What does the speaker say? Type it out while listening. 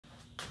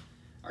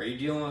Are you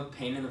dealing with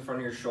pain in the front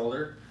of your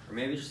shoulder? Or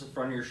maybe just the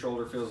front of your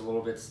shoulder feels a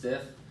little bit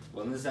stiff?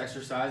 Well, then this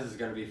exercise is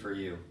gonna be for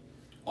you.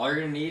 All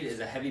you're gonna need is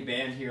a heavy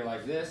band here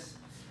like this.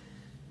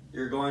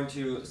 You're going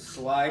to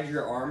slide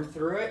your arm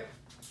through it,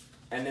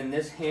 and then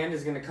this hand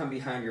is gonna come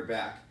behind your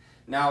back.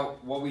 Now,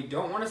 what we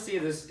don't wanna see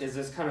is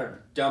this kind of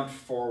dumped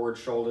forward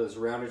shoulder, this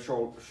rounded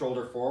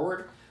shoulder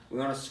forward. We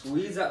wanna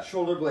squeeze that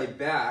shoulder blade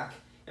back,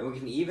 and we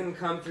can even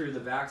come through the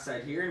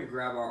backside here and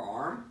grab our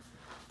arm.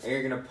 And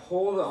you're gonna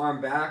pull the arm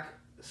back,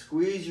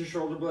 squeeze your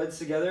shoulder blades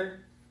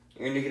together.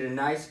 You're gonna get a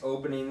nice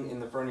opening in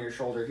the front of your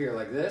shoulder here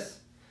like this.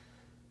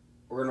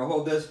 We're gonna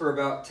hold this for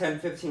about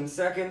 10-15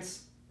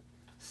 seconds,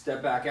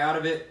 step back out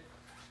of it.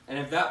 And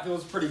if that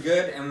feels pretty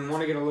good and we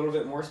wanna get a little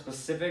bit more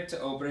specific to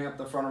opening up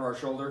the front of our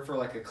shoulder for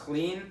like a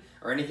clean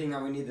or anything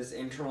that we need this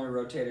internally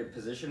rotated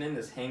position in,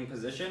 this hang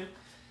position,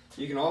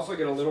 you can also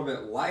get a little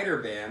bit lighter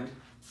band.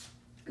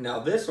 Now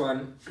this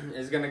one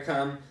is gonna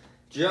come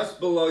just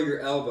below your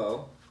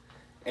elbow,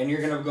 and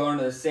you're gonna go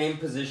into the same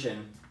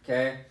position,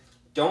 okay?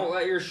 Don't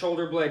let your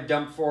shoulder blade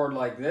dump forward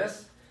like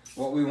this.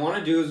 What we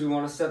wanna do is we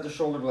wanna set the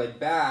shoulder blade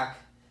back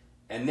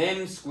and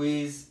then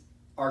squeeze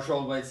our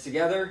shoulder blades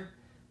together,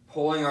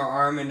 pulling our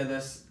arm into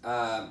this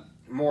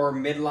more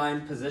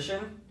midline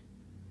position.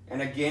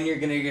 And again, you're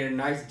gonna get a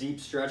nice deep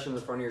stretch in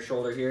the front of your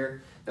shoulder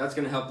here. That's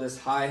gonna help this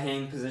high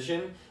hang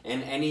position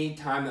and any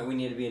time that we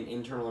need to be in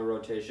internal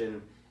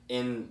rotation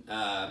in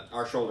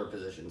our shoulder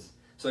positions.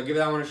 So give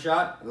that one a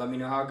shot and let me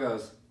know how it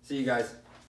goes. See you guys.